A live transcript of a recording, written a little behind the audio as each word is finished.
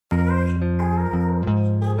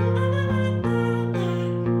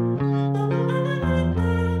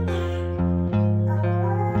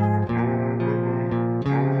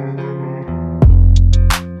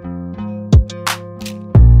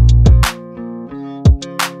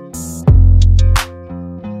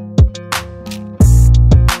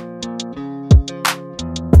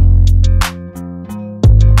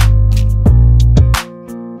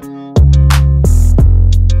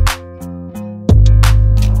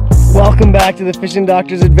Welcome back to the Fishing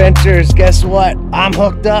Doctor's Adventures. Guess what? I'm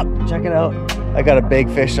hooked up. Check it out. I got a big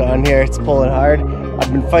fish on here. It's pulling hard.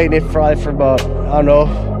 I've been fighting it probably for about, I don't know,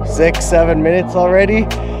 6-7 minutes already.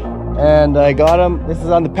 And I got him. This is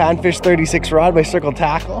on the Panfish 36 rod by Circle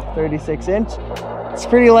Tackle, 36 inch. It's a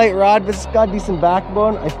pretty light rod, but it's got decent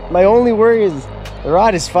backbone. My only worry is the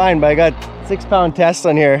rod is fine, but I got 6-pound test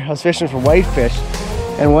on here. I was fishing for whitefish.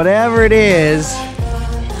 And whatever it is,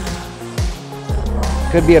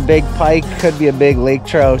 could be a big pike, could be a big lake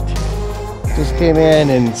trout. Just came in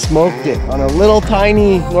and smoked it on a little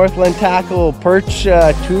tiny Northland Tackle perch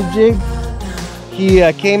tube jig.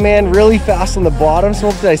 He came in really fast on the bottom,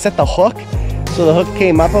 smoked it. I set the hook, so the hook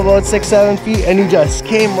came up about 6-7 feet, and he just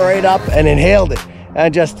came right up and inhaled it.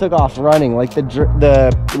 And just took off running. Like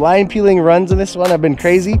the line peeling runs on this one have been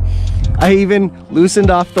crazy. I even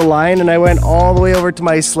loosened off the line and I went all the way over to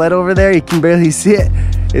my sled over there. You can barely see it.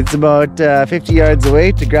 It's about 50 yards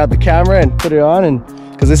away to grab the camera and put it on, and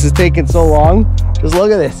because this is taking so long. Just look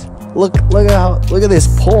at this. Look at this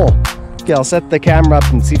pole. Okay, I'll set the camera up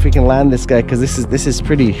and see if we can land this guy, because this is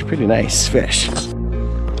pretty nice fish.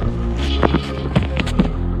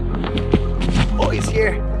 Oh, he's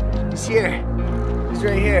here. He's here. He's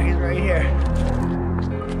right here. He's right here.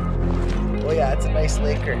 Oh yeah, it's a nice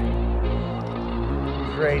laker.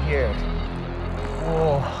 He's right here.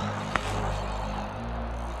 Whoa.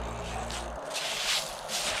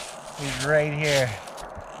 He's right here.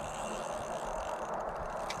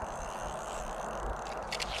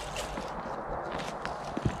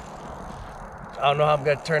 I don't know how I'm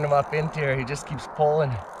gonna turn him up into here. He just keeps pulling.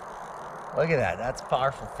 Look at that. That's a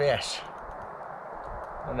powerful fish.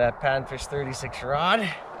 On that Panfish 36 rod.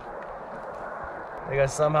 I gotta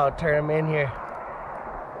somehow turn him in here.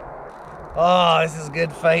 Oh, this is a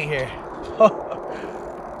good fight here.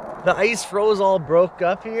 The ice froze all broke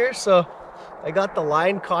up here, so I got the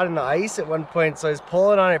line caught in the ice at one point, so I was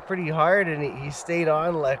pulling on it pretty hard, and he stayed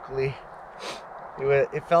on, luckily.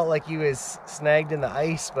 It felt like he was snagged in the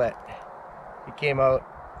ice, but he came out.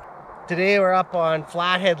 Today we're up on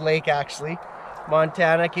Flathead Lake, actually,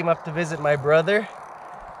 Montana. Came up to visit my brother,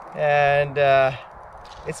 and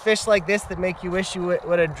it's fish like this that make you wish you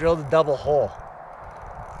would have drilled a double hole,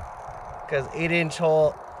 because 8-inch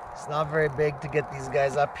hole, it's not very big to get these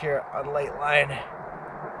guys up here on light line.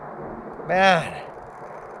 Man,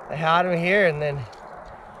 I had him here and then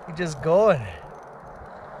he just going.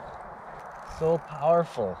 So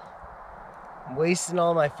powerful. I'm wasting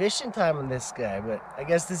all my fishing time on this guy, but I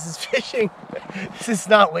guess this is fishing. This is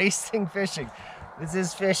not wasting fishing. This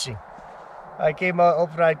is fishing. I came out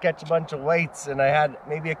hoping I'd catch a bunch of whites, and I had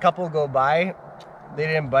maybe a couple go by. They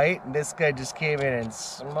didn't bite, and this guy just came in and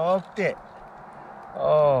smoked it.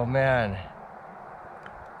 Oh man.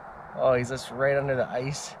 Oh, he's just right under the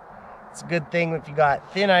ice. It's a good thing if you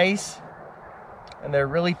got thin ice and they're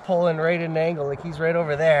really pulling right in an angle, like he's right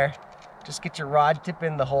over there. Just get your rod tip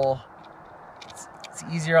in the hole. It's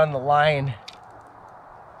easier on the line.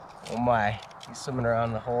 Oh my, he's swimming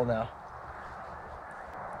around the hole now.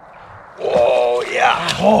 Whoa, yeah.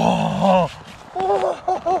 Oh,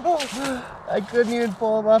 I couldn't even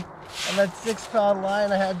pull him up on that 6-pound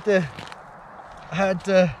line. I had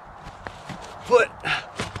to put,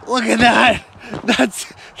 look at that.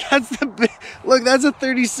 That's the big, look, that's a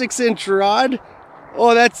 36-inch rod.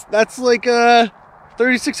 Oh, that's like a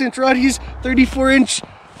 36-inch rod. He's 34-inch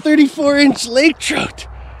lake trout.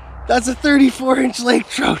 That's a 34-inch lake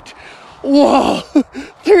trout. Whoa,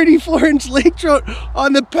 34-inch lake trout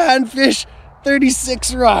on the Panfish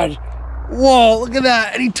 36 rod. Whoa, look at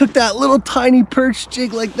that. And he took that little tiny perch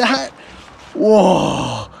jig like that.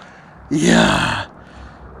 Whoa, yeah.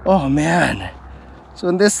 Oh man. So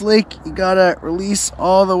in this lake, you gotta release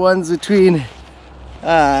all the ones between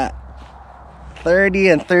 30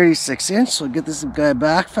 and 36 inch. So get this guy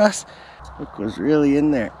back fast. Hook was really in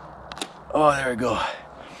there. Oh, there we go.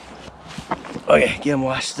 Okay, get him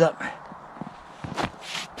washed up.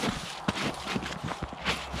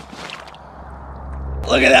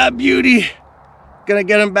 Look at that beauty. Gonna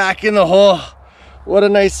get him back in the hole. What a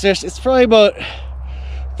nice fish. It's probably about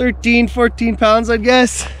 13, 14 pounds, I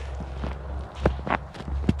guess.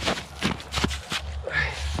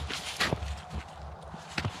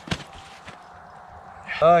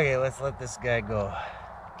 Okay, let's let this guy go.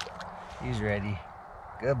 He's ready.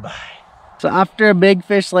 Goodbye. So after a big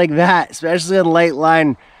fish like that, especially on light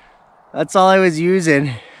line, that's all I was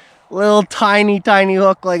using. Little tiny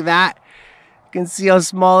hook like that. You can see how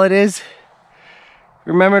small it is.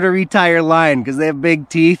 Remember to retie your line, because they have big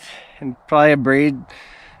teeth and probably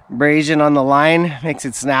abrasion on the line makes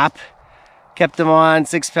it snap. Kept them on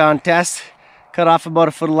 6-pound test. Cut off about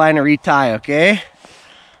a foot of line and retie, okay?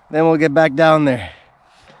 Then we'll get back down there.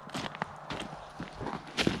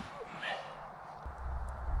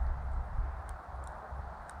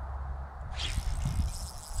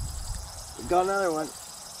 We got another one.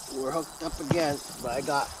 We're hooked up again, but I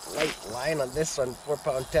got light line on this one,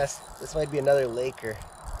 4-pound test. This might be another Laker.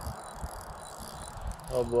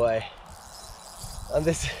 Oh boy. On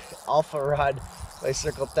this alpha rod by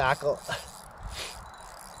Circle Tackle.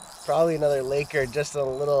 Probably another Laker, just a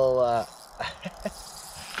little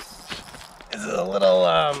this is a little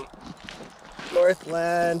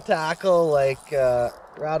Northland tackle, like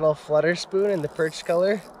rattle flutter spoon in the perch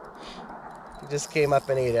color. He just came up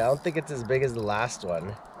and ate it. I don't think it's as big as the last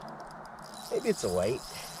one. Maybe it's a white.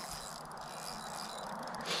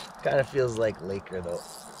 Kind of feels like Laker though.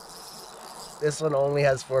 This one only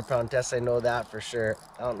has 4-pound test, I know that for sure.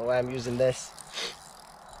 I don't know why I'm using this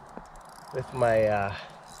with my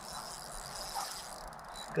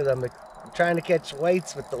because I'm trying to catch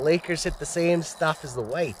whites, but the Lakers hit the same stuff as the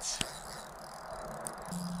whites.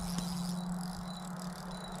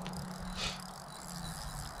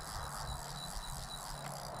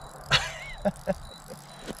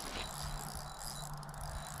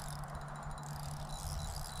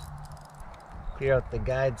 Clear out the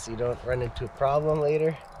guide so you don't run into a problem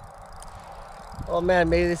later. Oh man,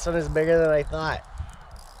 maybe this one is bigger than I thought.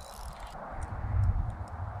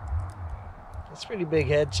 That's pretty big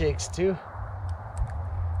head shakes too.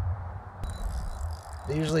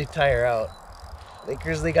 They usually tire out.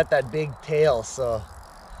 Lakers, they got that big tail, so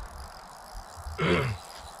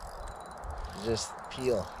just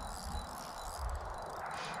peel.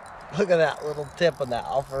 Look at that little tip on that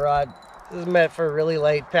alpha rod. This is meant for really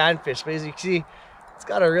light panfish, but as you can see, it's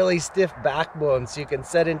got a really stiff backbone, so you can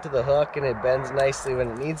set into the hook and it bends nicely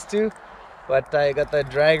when it needs to. But I got the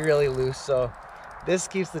drag really loose, so this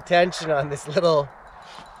keeps the tension on this little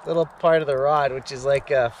part of the rod, which is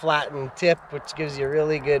like a flattened tip, which gives you a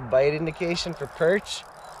really good bite indication for perch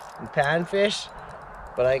and panfish.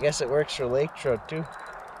 But I guess it works for lake trout too.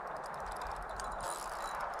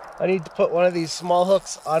 I need to put one of these small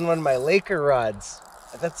hooks on one of my Laker rods.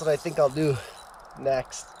 That's what I think I'll do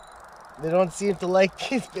next. They don't seem to like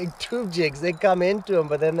these big tube jigs. They come into them,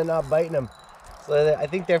 but then they're not biting them. So I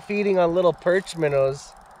think they're feeding on little perch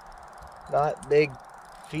minnows, not big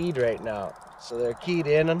feed right now. So they're keyed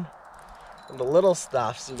in on the little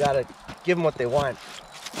stuff, so you gotta give them what they want.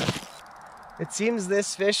 It seems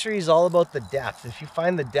this fishery is all about the depth. If you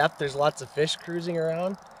find the depth, there's lots of fish cruising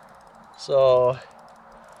around. So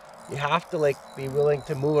you have to like be willing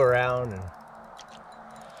to move around. And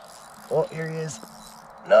oh, here he is.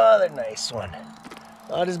 Another nice one.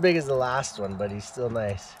 Not as big as the last one, but he's still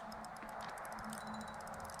nice.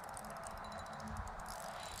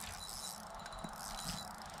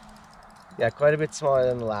 Yeah, quite a bit smaller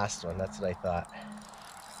than the last one. That's what I thought.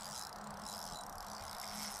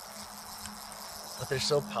 But they're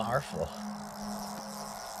so powerful.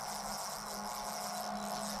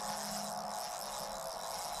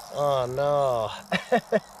 Oh no.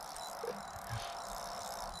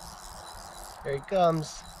 Here he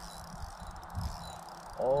comes.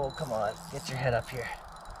 Oh, come on. Get your head up here.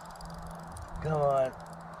 Come on.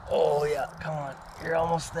 Oh yeah, come on. You're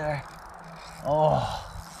almost there. Oh.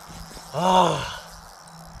 Oh.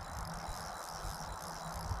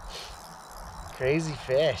 Crazy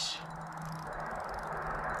fish.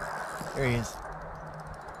 Here he is.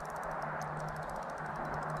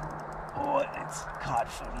 Oh, it's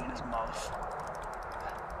caught funny in his mouth.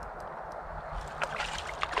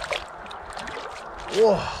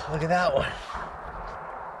 Whoa, look at that one.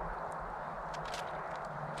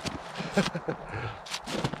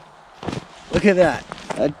 Look at that.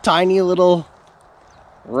 A tiny little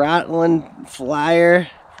rattling flyer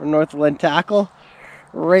from Northland Tackle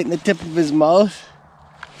right in the tip of his mouth.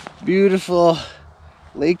 Beautiful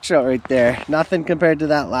lake trout right there. Nothing compared to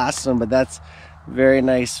that last one, but that's very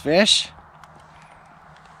nice fish.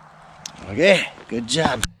 Okay, good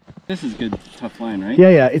job. This is good, tough line, right?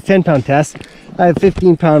 Yeah, it's 10-pound test. I have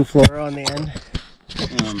 15-pound fluoro on the end.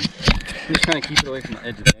 Just trying to keep it away from the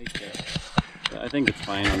edge of the ice there. Yeah, I think it's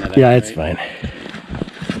fine on that edge. Yeah, it's fine.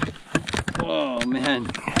 Oh man.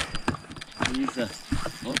 He's oh,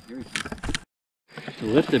 here we go. To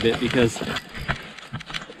lift a bit because he's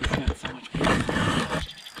got so much power.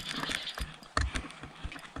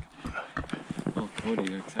 Oh, Cody,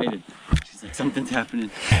 you're excited. She's like, something's happening.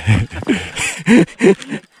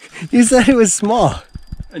 You said it was small.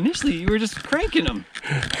 Initially, you were just cranking them.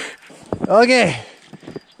 Okay,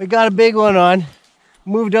 we got a big one on.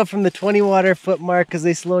 Moved up from the 20 water foot mark because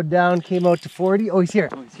they slowed down, came out to 40. Oh, he's here.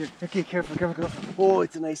 Oh, he's here. Okay, careful, careful, careful. Oh,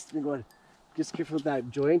 it's a nice big one. Just careful with that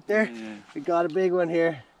joint there. Yeah. We got a big one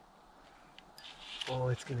here. Oh,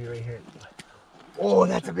 it's gonna be right here. Oh,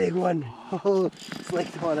 that's a big one. Oh, it's like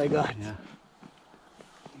the one I got. Yeah.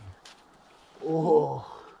 Oh.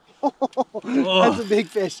 That's a big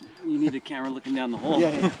fish. You need a camera looking down the hole.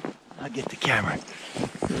 Yeah. I'll get the camera.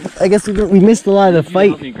 I guess we missed a lot of the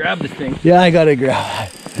fight. Help me grab this thing. Yeah, I gotta grab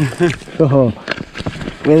it. Oh.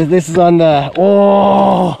 Well, this is on the.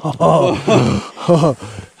 Oh.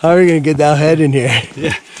 How are we gonna get that head in here?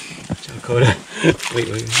 Yeah. Coda. Wait.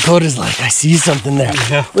 Coda's like, I see something there.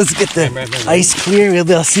 Yeah. Let's get the ice clear. We'll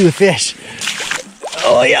be able to see the fish.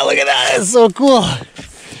 Oh yeah, look at that. It's so cool.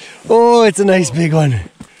 Oh, it's a nice big one.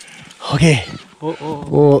 Okay.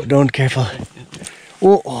 Oh, don't careful.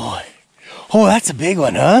 Oh, that's a big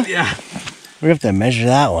one, huh? Yeah. We have to measure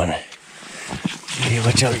that one. Okay,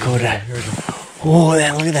 watch out, Coda. Oh,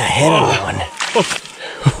 look at that head on that one.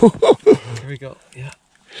 Here we go. Yeah.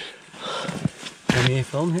 Can you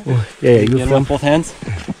film here? Oh, yeah, you get film. it with both hands.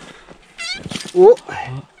 Oh.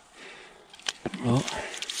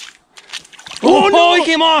 Oh no, he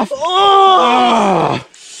came off! Oh!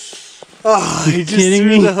 Oh, he just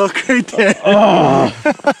threw the hook right there. Oh.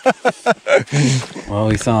 Well,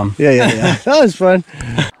 we saw him. Yeah. That was fun.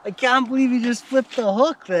 I can't believe he just flipped the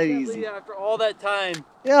hook that easy. After all that time.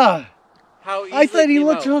 Yeah. How easy I thought he came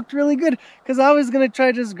looked out. hooked really good because I was going to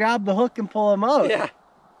try to just grab the hook and pull him out. Yeah.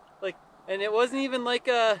 And it wasn't even like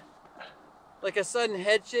a sudden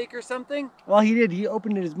head shake or something. Well, he did. He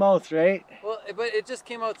opened his mouth, right? Well, but it just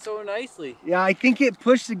came out so nicely. Yeah, I think it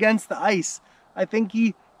pushed against the ice. I think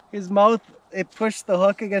his mouth, it pushed the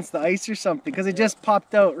hook against the ice or something because it just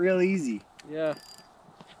popped out real easy. Yeah.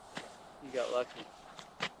 He got lucky.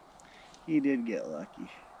 He did get lucky.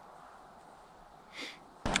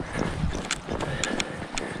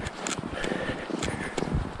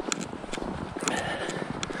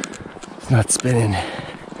 It's not spinning.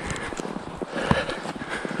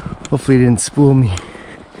 Hopefully it didn't spool me.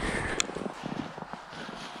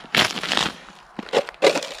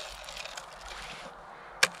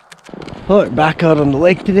 Well, we're back out on the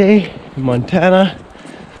lake today in Montana.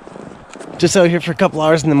 Just out here for a couple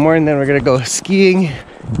hours in the morning, then we're gonna go skiing.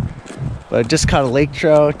 But I just caught a lake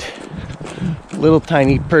trout, little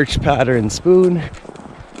tiny perch pattern spoon.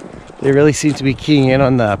 They really seem to be keying in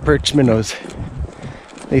on the perch minnows.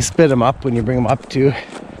 They spit them up when you bring them up too.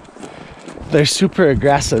 They're super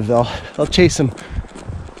aggressive. They'll chase them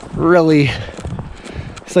really.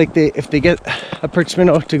 It's like if they get a perch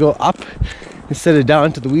minnow to go up instead of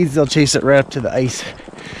down to the weeds, they'll chase it right up to the ice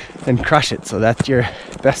and crush it. So that's your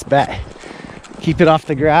best bet. Keep it off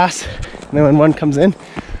the grass, and then when one comes in,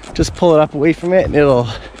 just pull it up away from it and it'll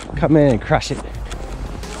come in and crush it.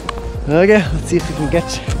 Okay, let's see if we can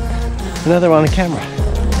get another one on camera.